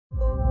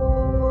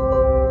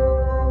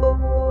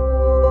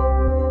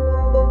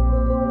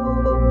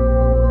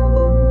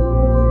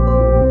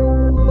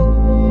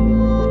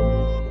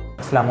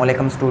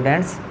अस्सलामुअलैकुम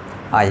स्टूडेंट्स।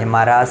 आज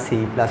हमारा C++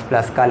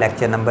 का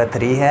लेक्चर नंबर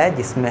 3 है,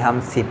 जिसमें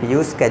हम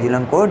CPU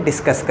स्केड्यूलिंग को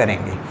डिस्कस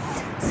करेंगे।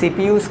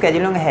 CPU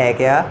स्केड्यूलिंग है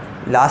क्या?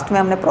 लास्ट में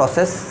हमने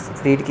प्रोसेस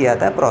रीड किया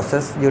था।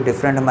 प्रोसेस जो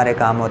डिफरेंट हमारे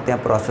काम होते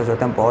हैं, प्रोसेस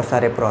होते हैं, बहुत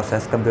सारे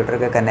प्रोसेस कंप्यूटर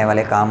के करने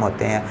वाले काम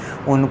होते हैं।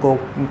 उनको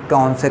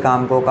कौन से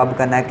काम को कब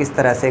करना है, किस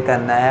तरह से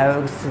करना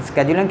है।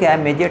 स्केड्यूलिंग क्या है?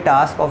 Major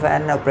task of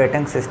an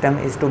operating system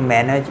is to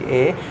manage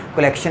a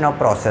collection of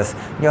process.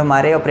 जो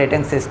हमारे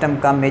ऑपरेटिंग सिस्टम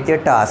का मेजर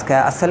टास्क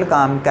है, असल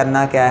काम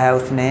करना क्या है,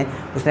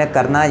 उसने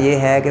करना ये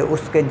है कि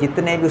उसके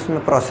जितने भी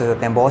उसमें प्रोसेस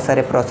होते हैं, बहुत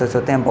सारे प्रोसेस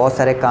होते हैं, बहुत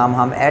सारे काम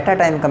हम एट अ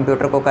टाइम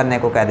कंप्यूटर को करने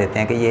को कह देते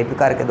हैं कि ये भी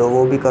करके दो,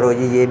 वो भी करो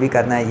जी, ये भी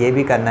करना है, ये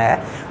भी करना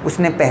है।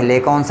 उसने पहले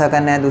कौन सा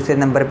करना है, दूसरे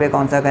नंबर पे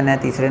कौन सा करना है,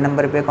 तीसरे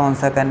नंबर पे कौन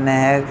सा करना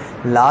है,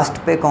 लास्ट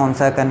पे कौन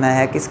सा करना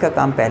है, किसका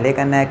काम पहले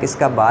करना है,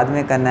 किसका बाद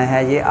में करना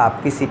है। ये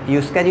आपकी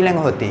CPU स्केड्यूलिंग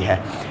होती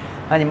है।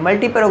 हाँ जी,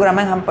 मल्टी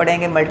प्रोग्रामिंग हम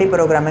पढ़ेंगे। मल्टी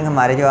प्रोग्रामिंग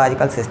हमारे जो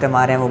आजकल सिस्टम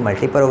आ रहे हैं वो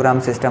मल्टी प्रोग्राम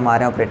सिस्टम आ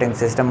रहे हैं। ऑपरेटिंग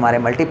सिस्टम हमारे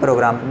मल्टी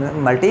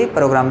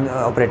प्रोग्राम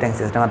ऑपरेटिंग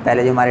सिस्टम है।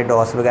 पहले जो हमारे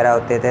डॉस वगैरह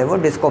होते थे वो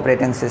डिस्क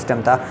ऑपरेटिंग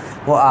सिस्टम था,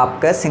 वो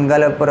आपका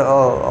सिंगल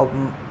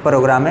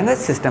प्रोग्रामिंग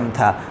सिस्टम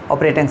था,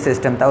 ऑपरेटिंग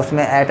सिस्टम था।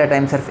 उसमें एट अ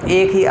टाइम सिर्फ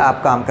एक ही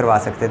आप काम करवा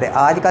सकते थे।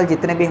 आजकल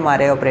जितने भी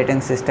हमारे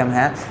ऑपरेटिंग सिस्टम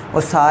हैं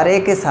वो सारे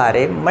के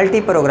सारे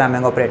मल्टी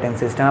प्रोग्रामिंग ऑपरेटिंग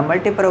सिस्टम है।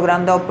 Multi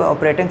programme the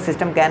operating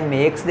system can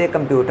makes the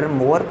computer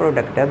more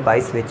productive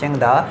by switching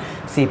the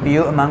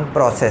CPU among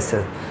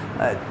processor.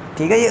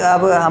 ठीक है जी।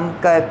 अब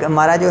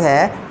हमारा जो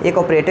है एक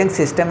ऑपरेटिंग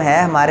सिस्टम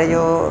है, हमारे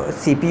जो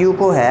CPU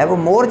को है वो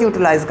मोर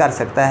यूटिलाइज़ कर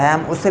सकता है।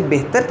 हम उससे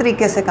बेहतर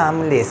तरीके से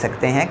काम ले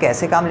सकते हैं।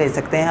 कैसे काम ले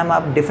सकते हैं? हम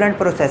अब डिफरेंट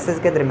प्रोसेसेस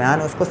के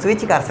दरमियान उसको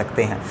स्विच कर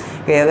सकते हैं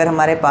कि अगर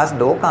हमारे पास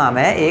दो काम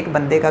है, एक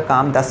बंदे का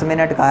काम 10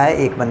 मिनट का है,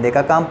 एक बंदे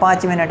का काम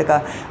 5 मिनट का।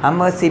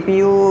 हम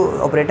CPU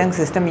ऑपरेटिंग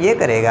सिस्टम ये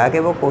करेगा कि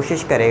वो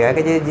कोशिश करेगा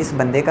कि जिस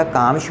बंदे का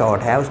काम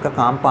शॉर्ट है, उसका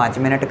काम 5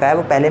 मिनट का है,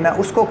 वो पहले मैं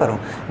उसको करूँ,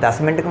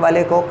 10 मिनट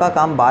वाले को का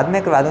काम बाद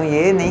में करवा दूँ।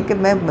 ये नहीं कि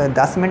मैं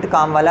 10 मिनट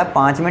काम वाला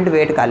 5 मिनट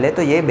वेट कर ले,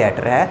 तो ये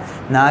बेटर है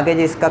ना कि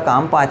जिसका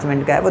काम 5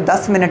 मिनट का है वो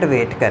 10 मिनट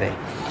वेट करे।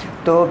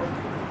 तो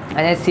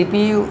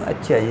CPU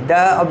अच्छा जी। The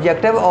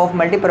objective of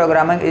multi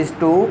programming is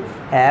to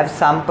have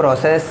some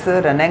process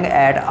running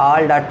at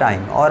all the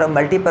time. और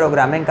मल्टी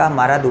प्रोग्रामिंग का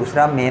हमारा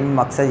दूसरा मेन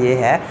मकसद ये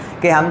है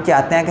कि हम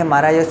चाहते हैं कि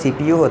हमारा जो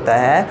CPU होता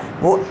है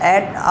वो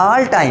at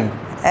all time,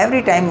 every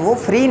time वो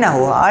फ्री ना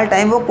हो, ऑल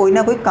टाइम वो कोई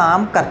ना कोई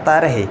काम करता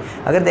रहे।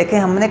 अगर देखें,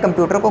 हमने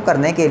कंप्यूटर को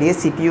करने के लिए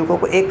CPU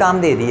को एक काम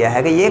दे दिया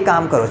है कि ये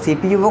काम करो,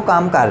 CPU वो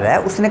काम कर रहा है,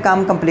 उसने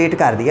काम कंप्लीट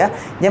कर दिया।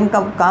 जब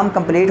काम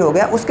कंप्लीट हो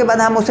गया उसके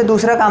बाद हम उसे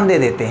दूसरा काम दे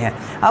देते हैं।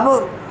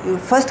 अब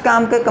फर्स्ट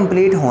काम के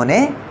कंप्लीट होने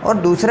और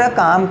दूसरा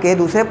काम के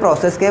दूसरे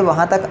प्रोसेस के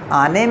वहाँ तक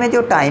आने में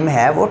जो टाइम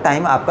है वो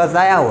टाइम आपका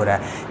ज़ाया हो रहा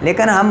है।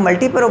 लेकिन हम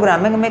मल्टी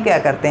प्रोग्रामिंग में क्या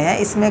करते हैं,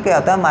 इसमें क्या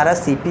होता है, हमारा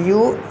CPU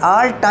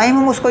ऑल टाइम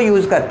हम उसको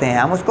यूज़ करते हैं,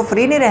 हम उसको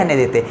फ्री नहीं रहने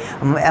देते।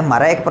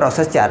 हमारा एक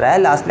प्रोसेस चल रहा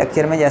है, लास्ट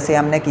लेक्चर में जैसे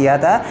हमने किया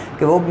था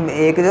कि वो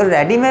एक जो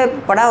रेडी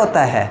में पड़ा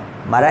होता है,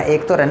 हमारा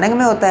एक तो रनिंग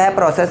में होता है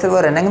प्रोसेस, वो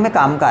रनिंग में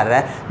काम कर रहा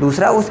है,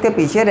 दूसरा उसके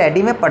पीछे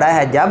रेडी में पड़ा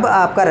है। जब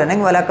आपका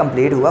रनिंग वाला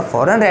कंप्लीट हुआ,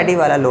 फ़ौरन रेडी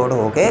वाला लोड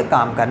होके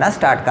काम करना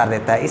स्टार्ट कर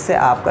देता है। इससे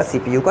आपका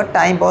CPU का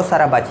टाइम बहुत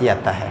सारा बच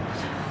जाता है।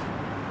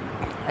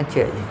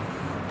 अच्छा जी,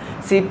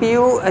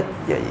 CPU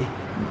अच्छा जी,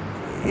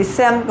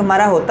 इससे हम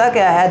हमारा होता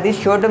क्या है,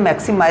 this should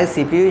maximise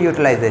CPU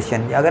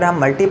utilisation. अगर हम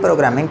मल्टी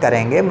प्रोग्रामिंग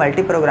करेंगे,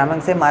 मल्टी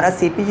प्रोग्रामिंग से हमारा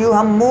CPU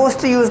हम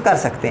मोस्ट यूज़ कर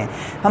सकते हैं।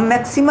 हम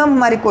मैक्सिमम,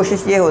 हमारी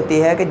कोशिश ये होती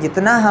है कि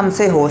जितना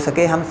हमसे हो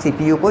सके हम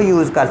CPU को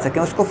यूज़ कर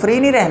सकें, उसको फ्री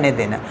नहीं रहने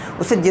देना,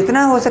 उससे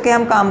जितना हो सके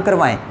हम काम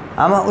करवाएं।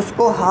 हम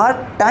उसको हर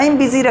टाइम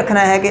बिज़ी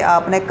रखना है कि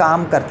आपने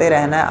काम करते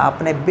रहना है।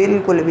 आपने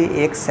बिल्कुल भी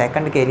एक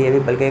सेकंड के लिए भी,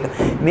 बल्कि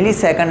एक मिली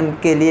सेकंड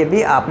के लिए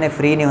भी आपने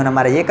फ्री नहीं होना।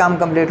 हमारा ये काम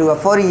कंप्लीट हुआ,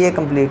 फौरी ये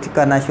कंप्लीट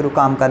करना शुरू,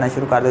 काम करना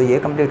शुरू कर दो। ये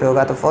कंप्लीट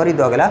होगा तो फौरी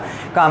दो अगला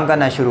काम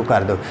करना शुरू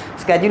कर दो।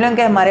 स्केड्यूलिंग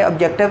के हमारे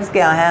ऑब्जेक्टिव्स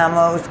क्या हैं, हम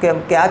उसके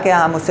क्या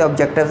हम उससे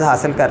ऑब्जेक्टिव्स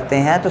हासिल करते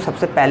हैं। तो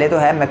सबसे पहले तो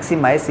है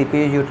मैक्सिमाइज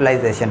CPU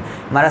यूटिलाइजेशन।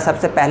 हमारा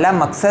सबसे पहला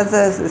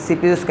मकसद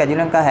CPU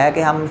स्केड्यूलिंग का है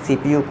कि हम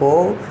CPU को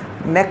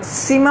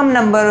मैक्सिमम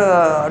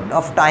नंबर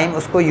ऑफ टाइम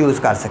उसको यूज़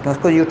कर सकें,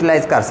 उसको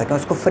यूटिलाइज़ कर सकें,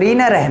 उसको फ्री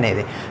ना रहने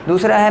दें।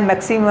 दूसरा है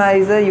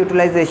maximise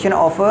utilisation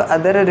of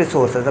other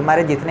resources.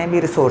 हमारे जितने भी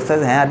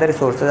रिसोर्सेज हैं, अदर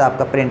रिसोर्सेज,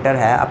 आपका प्रिंटर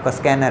है, आपका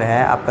स्कैनर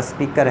है, आपका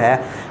स्पीकर है,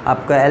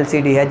 आपका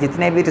LCD है,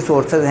 जितने भी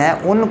रिसोर्सेज हैं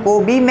उनको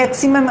भी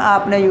मैक्सिमम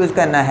आपने यूज़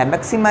करना है,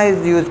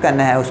 मैक्सिमाइज यूज़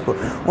करना है उसको,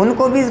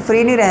 उनको भी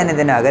फ्री नहीं रहने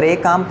देना। अगर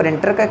एक काम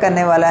प्रिंटर का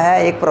करने वाला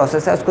है, एक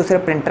प्रोसेस है, उसको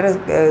सिर्फ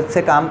प्रिंटर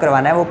से काम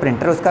करवाना है, वो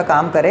प्रिंटर उसका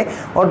काम करे,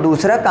 और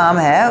दूसरा काम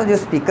है जो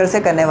स्पीकर से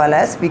करने वाला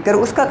है, स्पीकर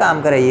उसका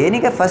काम करे। ये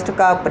नहीं कि फर्स्ट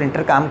का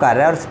प्रिंटर काम कर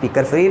रहा है और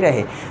स्पीकर फ्री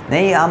रहे,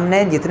 नहीं।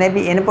 हमने जितने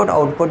भी इनपुट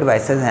आउटपुट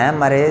डिवाइसेस हैं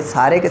हमारे,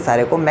 सारे के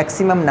सारे को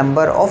मैक्सिमम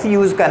नंबर ऑफ़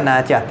यूज़ करना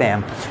चाहते हैं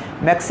हम।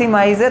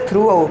 Maximise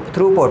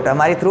throughput.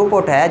 हमारी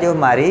थ्रूपुट है जो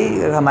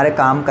हमारे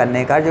काम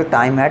करने का जो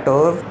टाइम है,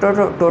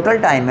 टोटल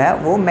टाइम है,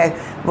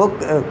 वो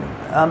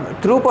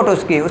थ्रूपुट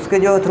उसके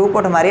जो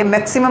थ्रूपुट हमारी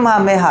मैक्सिमम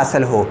हमें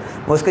हासिल हो,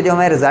 उसके जो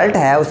हमें रिज़ल्ट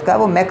है उसका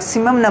वो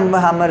मैक्सिमम नंबर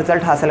हम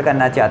रिज़ल्ट हासिल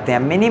करना चाहते हैं।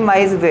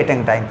 मिनिमाइज़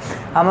वेटिंग टाइम,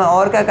 हम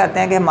और क्या करते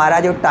हैं कि हमारा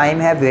जो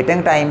टाइम है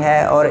वेटिंग टाइम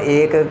है, और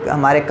एक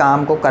हमारे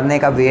काम को करने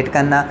का वेट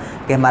करना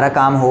कि हमारा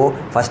काम हो,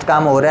 फर्स्ट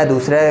काम हो रहा है,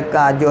 दूसरे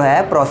का जो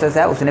है प्रोसेस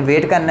है उसने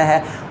वेट करना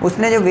है,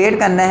 उसने जो वेट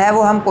करना है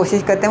वो हम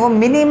कोशिश करते हैं वो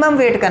मिनिमम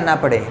वेट करना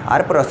पड़े।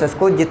 हर प्रोसेस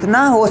को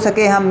जितना हो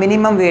सके हम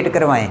मिनिमम वेट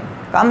करवाएं,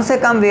 कम से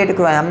कम वेट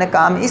करवाएं। हमने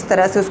काम इस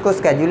तरह से उसको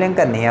स्केड्यूलिंग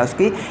करनी है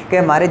उसकी कि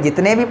हमारे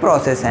जितने भी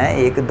प्रोसेस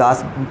हैं,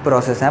 10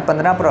 प्रोसेस हैं,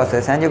 15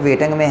 प्रोसेस हैं जो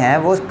वेटिंग में हैं,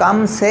 वो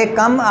कम से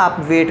कम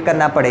आप वेट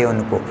करना पड़े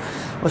उनको।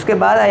 उसके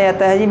बाद आ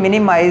जाता है जी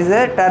minimise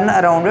turn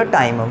around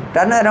time.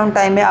 Turn around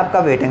time में आपका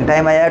वेटिंग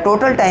टाइम आया,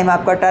 टोटल टाइम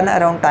आपका टर्न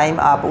अराउंड टाइम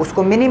आप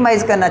उसको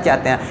मिनिमाइज़ करना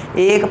चाहते हैं।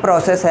 एक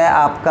प्रोसेस है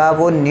आपका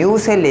वो न्यू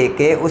से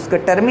लेके उसके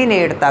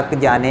टर्मिनेट तक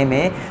जाने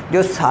में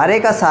जो सारे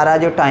का सारा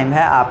जो टाइम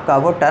है आपका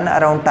वो टर्न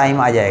अराउंड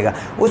टाइम आ जाएगा,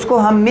 उसको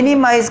हम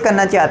मिनिमाइज़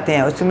करना चाहते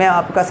हैं। उसमें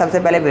आपका सबसे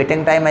पहले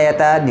वेटिंग टाइम आ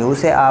जाता है, न्यू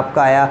से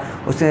आपका आया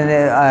उसने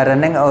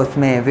रनिंग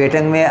उसमें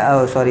वेटिंग में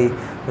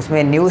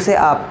उसमें न्यू से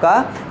आपका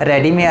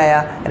रेडी में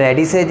आया,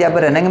 रेडी से जब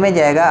रनिंग में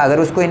जाएगा, अगर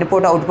उसको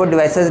इनपुट आउटपुट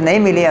डिवाइसेस नहीं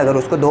मिली, अगर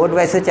उसको 2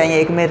 डिवाइसेस चाहिए,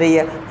 एक मिल रही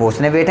है, वो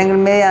उसने वेटिंग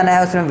में आना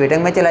है, उसमें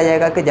वेटिंग में चला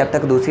जाएगा कि जब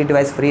तक दूसरी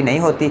डिवाइस फ्री नहीं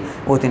होती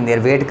वो उतनी देर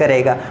वेट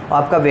करेगा। और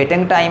आपका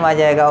वेटिंग टाइम आ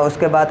जाएगा।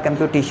 उसके बाद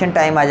कंप्यूटेशन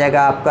टाइम आ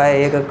जाएगा, आपका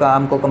एक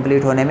काम को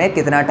कंप्लीट होने में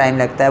कितना टाइम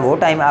लगता है वो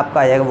टाइम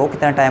आपका आ जाएगा, वो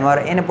कितना टाइम, और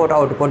इनपुट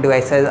आउटपुट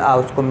डिवाइसेज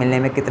उसको मिलने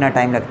में कितना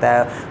टाइम लगता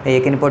है।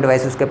 एक इनपुट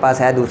डिवाइस उसके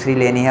पास है, दूसरी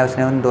लेनी है,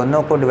 उसने उन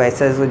दोनों को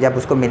डिवाइसेज जब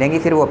उसको मिलेंगी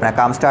फिर वो अपना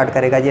काम स्टार्ट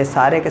करेगा। ये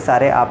सारे के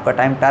सारे आपका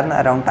टाइम टर्न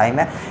अराउंड टाइम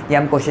है। ये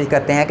हम कोशिश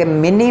करते हैं कि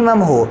मिनिमम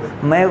हो,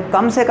 मैं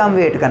कम से कम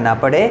वेट करना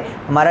पड़े।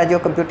 हमारा जो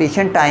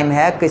कंप्यूटेशन टाइम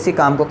है किसी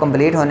काम को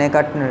कंप्लीट होने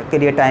का के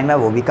लिए टाइम है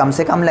वो भी कम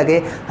से कम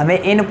लगे। हमें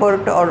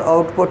इनपुट और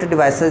आउटपुट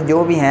डिवाइसेस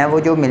जो भी हैं वो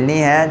जो मिलनी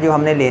है, जो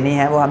हमने लेनी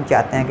है, वो हम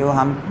चाहते हैं कि वो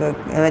हम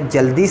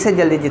जल्दी से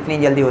जल्दी जितनी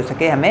जल्दी हो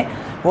सके हमें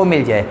वो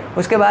मिल जाए।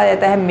 उसके बाद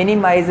आता है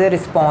minimise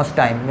response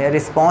time.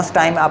 Response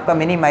time आपका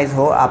मिनिमाइज़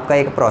हो, आपका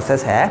एक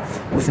प्रोसेस है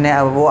उसने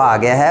वो आ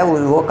गया है,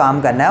 वो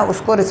काम करना है,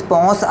 उसको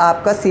रिस्पांस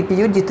आपका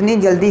सीपीयू जितनी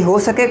जल्दी हो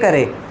सके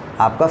करे,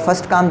 आपका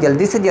फर्स्ट काम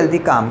जल्दी से जल्दी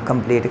काम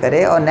कंप्लीट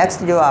करे, और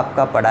नेक्स्ट जो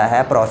आपका पड़ा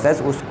है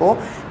प्रोसेस उसको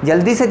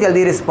जल्दी से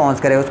जल्दी रिस्पॉन्स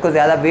करे, उसको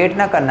ज़्यादा वेट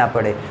ना करना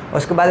पड़े।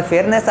 उसके बाद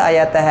फेयरनेस आ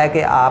जाता है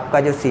कि आपका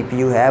जो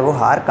सीपीयू है वो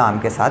हर काम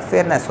के साथ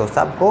फेयरनेस हो,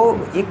 सबको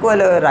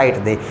इक्वल राइट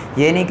दे।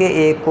 ये नहीं कि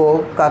एक को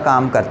का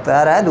काम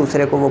करता रहा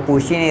दूसरे को वो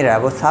पूछ ही नहीं रहा,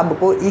 वो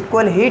सबको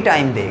इक्वल ही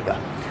टाइम देगा।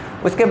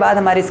 उसके बाद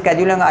हमारी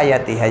स्केड्यूलिंग आ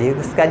जाती है।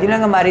 ये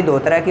स्केड्यूलिंग हमारी 2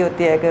 तरह की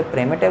होती है, कि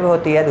प्रिमिटिव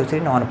होती है, दूसरी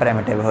नॉन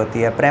प्रिमिटिव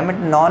होती है।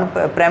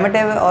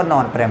 प्रिमिटिव और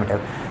नॉन प्रिमिटिव।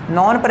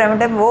 नॉन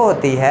प्रिमिटिव वो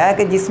होती है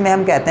कि जिसमें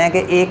हम कहते हैं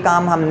कि एक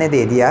काम हमने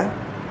दे दिया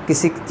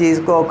किसी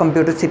चीज़ को,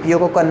 कंप्यूटर सीपीयू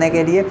को करने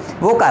के लिए,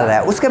 वो कर रहा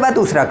है, उसके बाद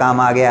दूसरा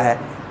काम आ गया है,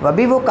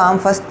 अभी वो काम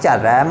फर्स्ट चल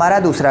रहा है, हमारा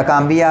दूसरा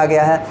काम भी आ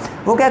गया है।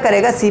 वो क्या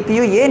करेगा,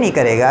 सीपीयू ये नहीं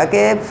करेगा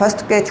कि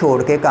फ़र्स्ट के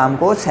छोड़ के काम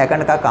को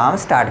सेकंड का काम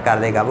स्टार्ट कर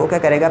देगा। वो क्या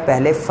करेगा,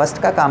 पहले फ़र्स्ट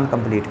का काम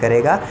कंप्लीट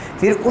करेगा,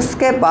 फिर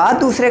उसके बाद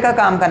दूसरे का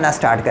काम करना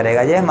स्टार्ट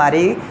करेगा। ये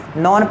हमारी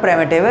नॉन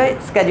प्रिमिटिव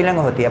स्केड्यूलिंग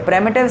होती है।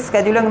 प्रिमिटिव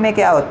स्केड्यूलिंग में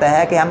क्या होता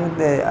है कि हम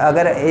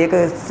अगर एक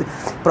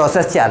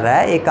प्रोसेस चल रहा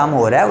है, एक काम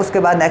हो रहा है, उसके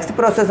बाद नेक्स्ट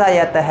प्रोसेस आ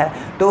जाता है,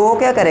 तो वो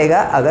क्या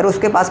करेगा, अगर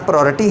उसके पास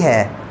प्रायोरिटी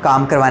है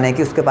काम करवाने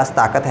की, उसके पास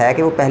ताकत है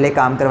कि वो पहले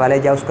काम करवा ले,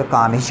 या उसका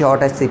काम ही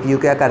शॉर्ट है, सीपीयू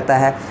क्या करता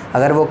है,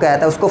 अगर वो कहता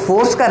है उसको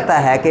फोर्स करता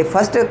है कि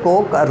फ़र्स्ट को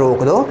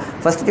रोक दो,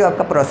 फर्स्ट जो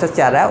आपका प्रोसेस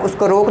चल रहा है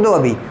उसको रोक दो,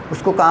 अभी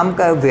उसको काम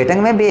का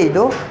वेटिंग में भेज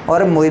दो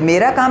और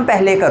मेरा काम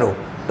पहले करो,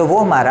 तो वो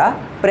हमारा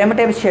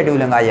प्रिमिटिव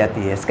शेड्यूलिंग आ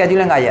जाती है,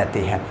 स्केड्यूलिंग आ जाती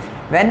है।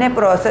 वैन ए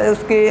प्रोसेस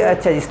उसकी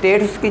अच्छा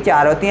स्टेट उसकी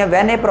 4 होती हैं।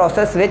 When a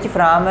process which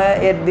from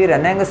at the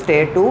running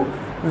state to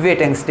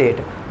waiting state,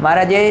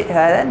 हमारा ये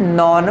है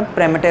नॉन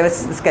प्रिमिटिव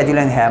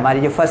स्केड्यूलिंग है। हमारी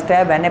जो फर्स्ट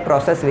है, when a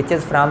process which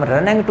is from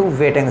running to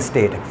waiting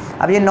state.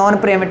 अब ये नॉन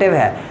प्रिमिटिव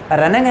है,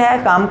 रनिंग है,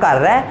 काम कर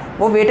रहा है,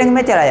 वो वेटिंग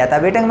में चला जाता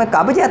है। वेटिंग में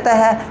कब जाता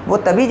है, वो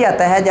तभी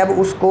जाता है जब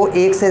उसको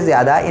एक से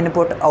ज़्यादा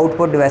इनपुट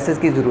आउटपुट डिवाइसेस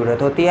की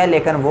ज़रूरत होती है,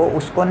 लेकिन वो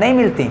उसको नहीं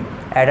मिलती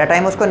एट अ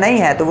टाइम, उसको नहीं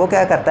है, तो वो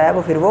क्या करता है,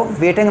 वो फिर वो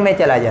वेटिंग में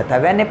चला जाता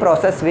है। When a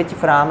process which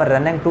from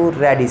running to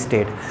ready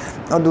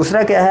state. और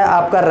दूसरा क्या है,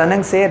 आपका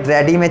रनिंग से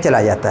रेडी में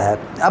चला जाता है।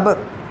 अब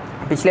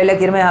पिछले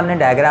लेक्चर में हमने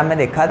डायग्राम में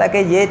देखा था कि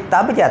ये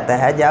तब जाता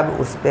है जब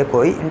उस पर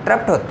कोई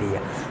इंटरप्ट होती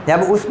है,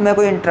 जब उसमें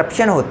कोई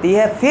इंटरप्शन होती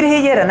है, फिर ही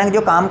ये रनिंग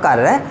जो काम कर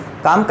रहा है,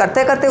 काम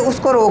करते करते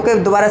उसको रोक के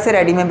दोबारा से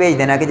रेडी में भेज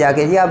देना कि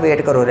जाके जी आप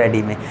वेट करो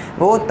रेडी में।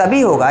 वो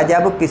तभी होगा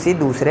जब किसी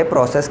दूसरे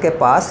प्रोसेस के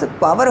पास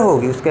पावर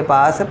होगी, उसके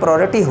पास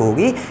प्रायोरिटी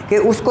होगी कि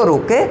उसको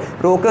रोक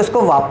के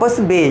उसको वापस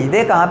भेज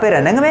दे कहाँ पे,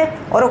 रनिंग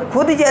में, और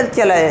खुद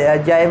चला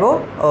जाए वो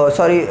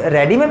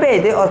रेडी में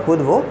भेज दे और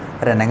खुद वो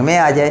रनिंग में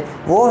आ जाए।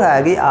 वो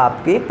है कि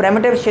आपकी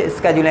प्रिमिटिव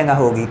स्केड्यूलिंग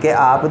होगी कि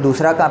आप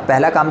दूसरा काम,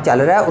 पहला काम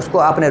चल रहा है उसको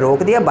आपने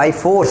रोक दिया बाय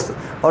फोर्स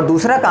और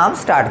दूसरा काम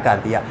स्टार्ट कर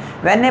दिया।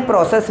 When a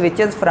process which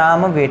is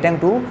from waiting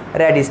to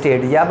ready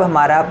state, जब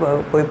हमारा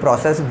कोई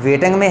प्रोसेस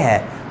वेटिंग में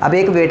है, अब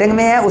एक वेटिंग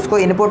में है, उसको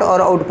इनपुट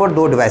और आउटपुट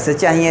 2 डिवाइसेस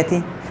चाहिए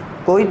थी,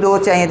 कोई दो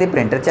चाहिए थे,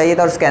 प्रिंटर चाहिए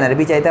था और स्कैनर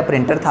भी चाहिए था।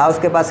 प्रिंटर था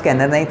उसके पास,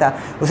 स्कैनर नहीं था,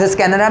 उसे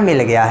स्कैनर अब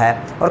मिल गया है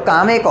और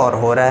काम एक और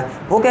हो रहा है।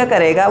 वो क्या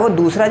करेगा, वो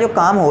दूसरा जो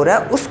काम हो रहा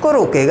है उसको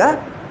रोकेगा,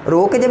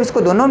 रोक के जब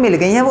इसको दोनों मिल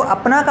गई हैं वो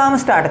अपना काम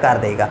स्टार्ट कर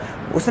देगा।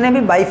 उसने भी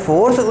बाई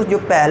फोर्स उस जो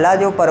पहला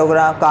जो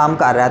प्रोग्राम काम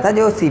कर रहा था,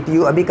 जो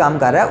सीपीयू अभी काम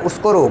कर रहा है,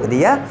 उसको रोक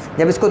दिया।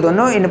 जब इसको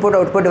दोनों इनपुट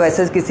आउटपुट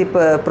डिवाइसेस किसी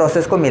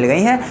प्रोसेस को मिल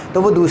गई हैं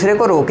तो वो दूसरे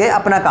को रोके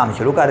अपना काम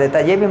शुरू कर देता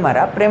है। ये भी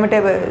हमारा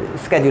प्रिमिटिव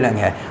स्केड्यूलिंग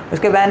है।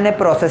 उसके बाद ने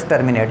प्रोसेस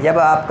टर्मिनेट, जब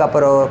आपका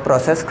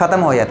प्रोसेस ख़त्म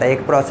हो जाता है,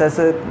 एक प्रोसेस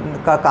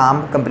का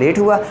काम कंप्लीट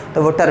हुआ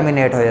तो वो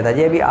टर्मिनेट हो जाता है।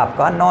 ये भी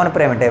आपका नॉन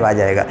प्रिमिटिव आ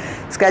जाएगा।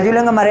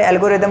 स्केड्यूलिंग हमारे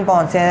एल्गोरिदम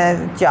कौन से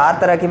हैं? 4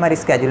 तरह की हमारी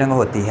स्केड्यूलिंग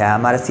होती है।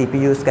 हमारा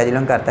सीपीयू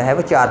स्केड्यूलिंग करता है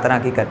वो 4 तरह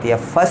की करती है।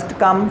 फर्स्ट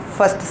कम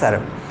फर्स्ट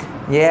सर्व,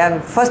 ये है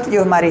फर्स्ट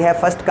जो हमारी है,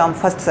 फर्स्ट कम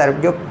फर्स्ट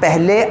सर्व, जो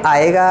पहले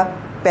आएगा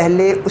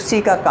पहले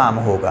उसी का काम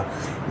होगा।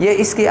 ये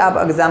इसकी आप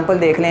एग्जांपल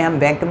देख लें, हम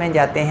बैंक में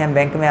जाते हैं,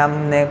 बैंक में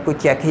हमने कुछ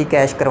चेक ही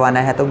कैश करवाना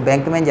है तो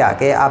बैंक में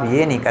जाके आप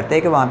ये नहीं करते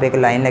कि वहाँ पे एक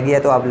लाइन लगी है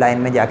तो आप लाइन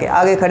में जाके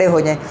आगे खड़े हो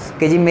जाएं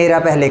कि जी मेरा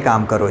पहले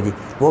काम करो जी।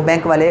 वो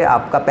बैंक वाले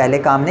आपका पहले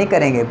काम नहीं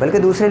करेंगे, बल्कि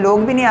दूसरे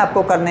लोग भी नहीं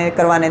आपको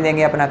करवाने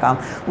देंगे अपना काम।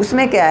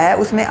 उसमें क्या है,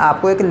 उसमें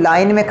आपको एक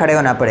लाइन में खड़े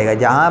होना पड़ेगा।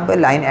 जहाँ पर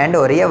लाइन एंड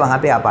हो रही है वहाँ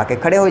पर आप आके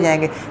खड़े हो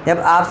जाएंगे।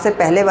 जब आपसे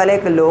पहले वाले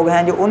लोग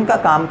हैं जो उनका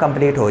काम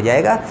कंप्लीट हो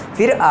जाएगा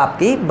फिर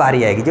आपकी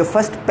बारी आएगी। जो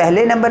फर्स्ट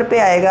पहले नंबर पे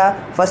आएगा,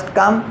 फर्स्ट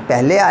काम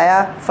पहले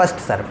आया, फर्स्ट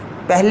सर्व,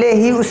 पहले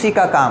ही उसी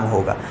का काम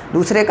होगा,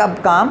 दूसरे का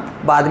काम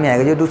बाद में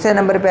आएगा। जो दूसरे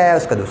नंबर पे आया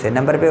उसका दूसरे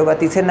नंबर पे होगा,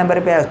 तीसरे नंबर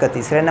पे आया उसका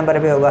तीसरे नंबर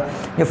पे होगा,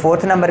 जो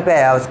फोर्थ नंबर पे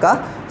आया उसका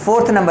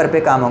फोर्थ नंबर पे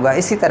काम होगा।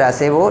 इसी तरह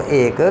से वो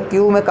एक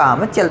क्यू में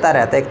काम चलता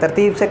रहता है, एक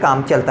तरतीब से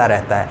काम चलता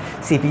रहता है।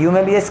 सीपीयू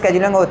में भी ये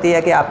स्केड्यूलिंग होती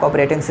है कि आपका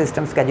ऑपरेटिंग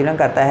सिस्टम स्केड्यूलिंग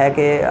करता है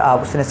कि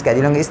आप उसने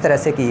स्केड्यूलिंग इस तरह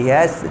से की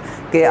है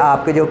कि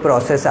आपके जो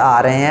प्रोसेस आ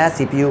रहे हैं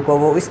सीपीयू को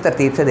वो इस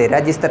तरतीब से दे रहा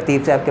है, जिस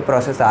तरतीब से आपके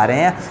प्रोसेस आ रहे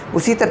हैं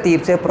उसी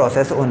तरतीब से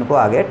प्रोसेस उनको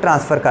आगे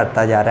ट्रांसफ़र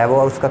करता जा रहा है,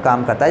 वो उसका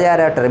काम करता जा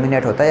रहा है,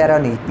 टर्मिनेट होता जा रहा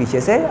है,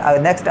 पीछे से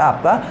नेक्स्ट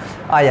आपका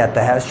आ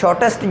जाता है।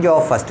 शॉर्टेस्ट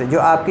जॉब फर्स्ट, जो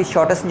आपकी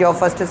शॉर्टेस्ट जॉब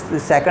फर्स्ट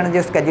सेकंड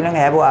जो स्केड्यूलिंग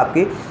है वो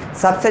आपकी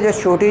सबसे जो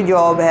छोटी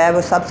जॉब है,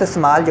 वो सबसे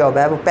स्मॉल जॉब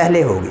है, वो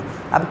पहले होगी।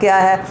 अब क्या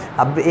है,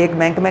 अब एक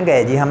बैंक में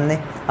गए जी,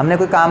 हमने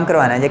कोई काम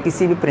करवाना है या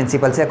किसी भी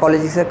प्रिंसिपल से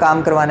कॉलेज से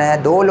काम करवाना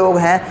है, 2 लोग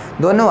हैं,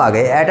 दोनों आ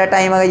गए एट अ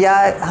टाइम, या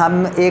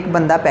हम एक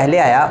बंदा पहले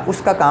आया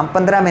उसका काम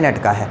 15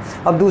 मिनट का है,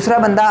 अब दूसरा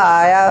बंदा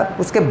आया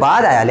उसके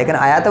बाद आया, लेकिन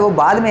आया तो वो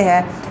बाद में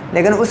है,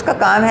 लेकिन उसका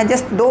काम है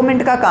जस्ट 2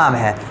 मिनट का काम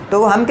है।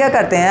 तो हम क्या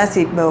करते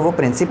हैं, वो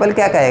प्रिंसिपल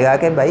क्या कहेगा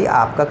कि भाई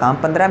आपका काम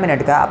 15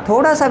 मिनट का, आप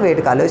थोड़ा सा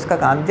वेट कर लो, इसका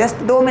काम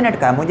जस्ट 2 मिनट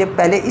का है, मुझे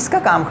पहले इसका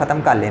काम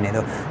ख़त्म कर लेने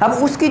दो। अब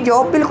उसकी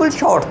जॉब बिल्कुल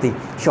शॉर्ट थी,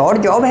 शॉर्ट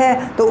जॉब है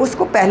तो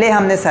उसको पहले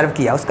हमने सर्व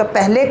किया, उसका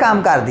पहले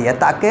काम कर दिया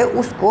ताकि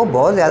उसको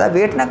बहुत ज़्यादा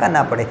वेट ना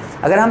करना पड़े।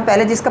 अगर हम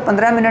पहले जिसका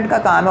 15 मिनट का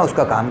काम है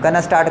उसका काम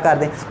करना स्टार्ट कर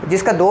दें,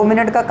 जिसका 2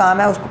 मिनट का काम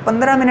है उसको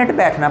 15 मिनट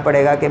बैठना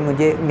पड़ेगा कि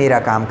मुझे मेरा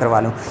काम करवा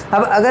लूँ।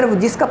 अब अगर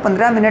जिसका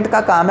 15 मिनट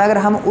का काम है अगर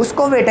हम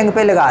उसको वेटिंग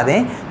पे लगा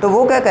दें तो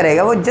वो क्या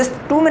करेगा, वो जस्ट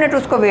 2 मिनट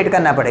उसको वेट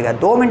करना पड़ेगा,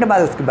 2 मिनट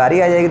बाद उसकी बारी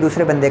आ जाएगी,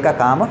 दूसरे बंदे का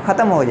काम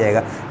ख़त्म हो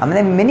जाएगा।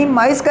 हमने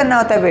मिनिमाइज़ करना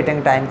होता है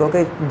वेटिंग टाइम को,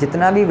 कि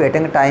जितना भी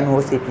वेटिंग टाइम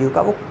हो सीपीयू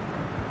का वो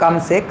कम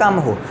से कम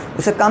हो,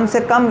 उसे कम से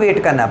कम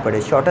वेट करना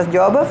पड़े। शॉर्टेस्ट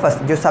जॉब है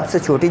फर्स्ट, जो सबसे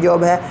छोटी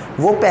जॉब है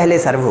वो पहले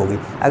सर्व होगी।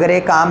 अगर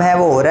एक काम है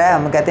वो हो रहा है,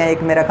 हम कहते हैं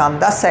एक मेरा काम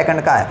 10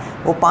 सेकंड का है,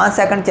 वो 5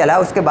 सेकंड चला,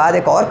 उसके बाद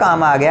एक और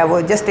काम आ गया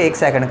वो जस्ट 1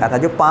 सेकंड का था,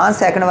 जो 5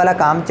 सेकंड वाला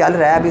काम चल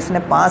रहा है अभी उसने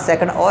 5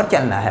 सेकंड और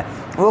चलना है,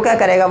 वो क्या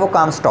करेगा, वो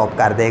काम स्टॉप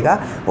कर देगा,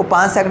 वो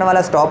 5 सेकंड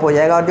वाला स्टॉप हो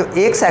जाएगा और जो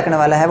 1 सेकंड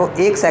वाला है वो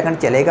 1 सेकंड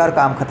चलेगा और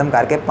काम ख़त्म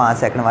करके 5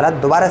 सेकंड वाला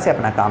दोबारा से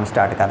अपना काम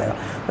स्टार्ट कर देगा।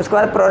 उसके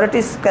बाद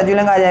प्रायोरिटी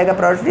स्केड्यूलिंग आ जाएगा।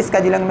 प्रायोरिटी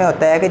स्केड्यूलिंग में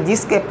होता है कि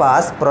जिसके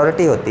पास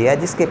प्रायोरिटी होती है,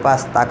 जिसके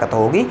पास ताकत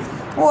होगी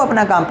वो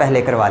अपना काम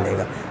पहले करवा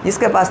लेगा,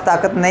 जिसके पास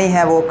ताकत नहीं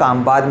है वो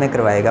काम बाद में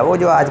करवाएगा। वो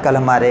जो आजकल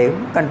हमारे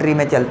कंट्री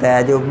में चलता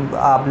है, जो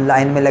आप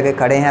लाइन में लगे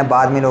खड़े हैं,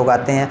 बाद में लोग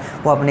आते हैं,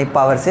 वो अपनी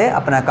पावर से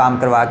अपना काम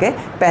करवा के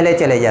पहले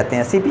चले जाते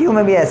हैं। सीपीयू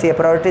में भी ऐसी है।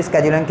 प्रायोरिटी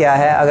स्केड्यूलिंग क्या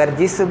है, अगर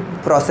जिस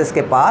प्रोसेस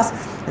के पास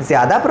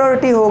ज़्यादा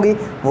प्रायोरिटी होगी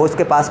वो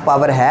उसके पास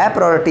पावर है,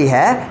 प्रायोरिटी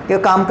है कि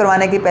काम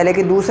करवाने की पहले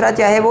कि दूसरा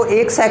चाहे वो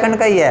 1 सेकंड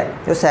का ही है,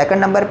 जो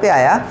सेकंड नंबर पे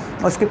आया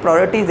उसकी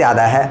प्रायोरिटी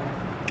ज़्यादा है,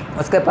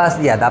 उसके पास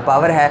ज़्यादा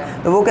पावर है,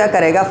 तो वो क्या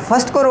करेगा,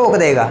 फर्स्ट को रोक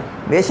देगा।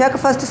 बेशक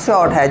फर्स्ट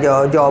शॉर्ट है जो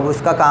जॉब,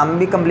 उसका काम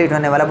भी कंप्लीट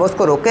होने वाला, वो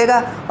उसको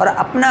रोकेगा और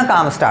अपना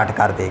काम स्टार्ट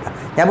कर देगा।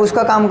 जब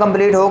उसका काम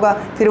कंप्लीट होगा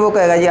फिर वो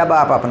कहेगा जी अब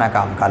आप अपना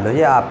काम कर लो,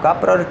 ये आपका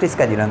प्रायोरिटी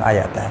स्केड्यूलिंग आ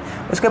जाता है।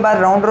 उसके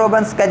बाद राउंड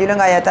रोबन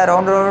स्केड्यूलिंग आ जाता है।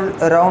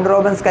 राउंड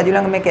रोबन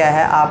स्केड्यूलिंग में क्या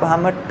है, आप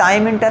हम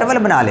टाइम इंटरवल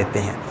बना लेते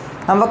हैं,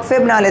 हम वक्फे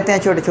बना लेते हैं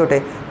छोटे छोटे,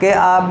 कि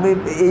आप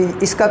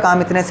इसका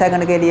काम इतने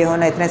सेकंड के लिए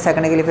होना, इतने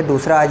सेकंड के लिए फिर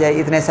दूसरा आ जाए,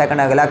 इतने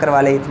सेकंड अगला करवा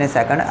ले, इतने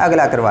सेकंड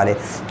अगला करवा ले।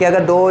 कि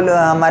अगर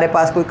हमारे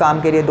पास कोई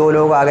काम के लिए 2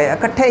 लोग आ गए,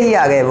 इकट्ठे ही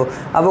आ गए वो,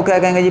 अब वो क्या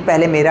कहेंगे जी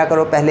पहले मेरा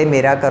करो, पहले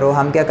मेरा करो।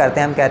 हम क्या करते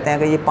हैं, हम कहते हैं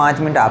कि ये 5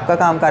 मिनट आपका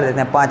काम कर देते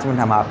हैं, 5 मिनट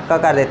हम आपका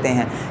कर देते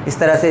हैं। इस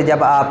तरह से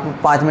जब आप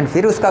 5 मिनट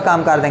फिर उसका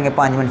काम कर देंगे,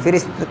 5 मिनट फिर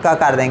इसका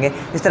कर देंगे,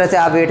 इस तरह से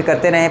आप वेट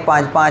करते रहें।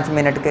 5-5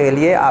 मिनट के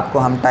लिए आपको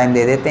हम टाइम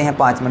दे देते हैं,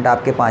 5 मिनट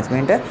आपके 5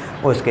 मिनट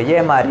उसके। ये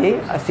हमारी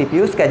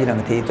CPU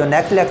स्केजुलिंग थी। तो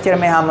नेक्स्ट लेक्चर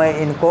में हम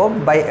इनको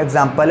बाय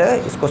एग्जांपल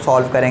इसको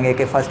सॉल्व करेंगे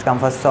कि फर्स्ट कम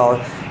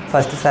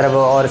फर्स्ट सर्व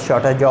और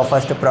शॉर्टेस्ट जॉब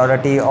फर्स्ट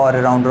प्रायोरिटी और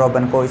राउंड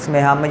रॉबिन को। इसमें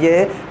हम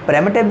ये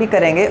प्रिमिटिव भी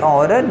करेंगे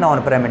और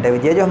नॉन प्रिमिटिव।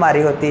 ये जो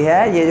हमारी होती है,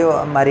 ये जो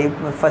हमारी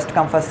फर्स्ट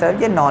कम फर्स्ट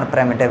सर्व, ये नॉन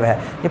प्रिमिटिव है।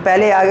 ये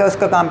पहले आ गया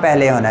उसका काम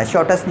पहले होना है।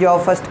 शॉर्टेस्ट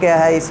जॉब फर्स्ट क्या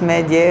है, इसमें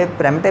ये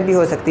प्रिमिटिव भी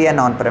हो सकती है,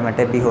 नॉन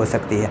प्रिमिटिव भी हो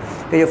सकती है।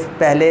 तो जो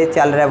पहले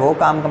चल रहा है वो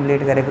काम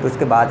कंप्लीट करें, फिर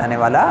उसके बाद आने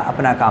वाला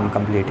अपना काम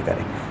कंप्लीट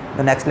करें।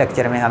 तो नेक्स्ट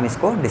लेक्चर में हम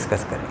इसको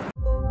डिस्कस करेंगे।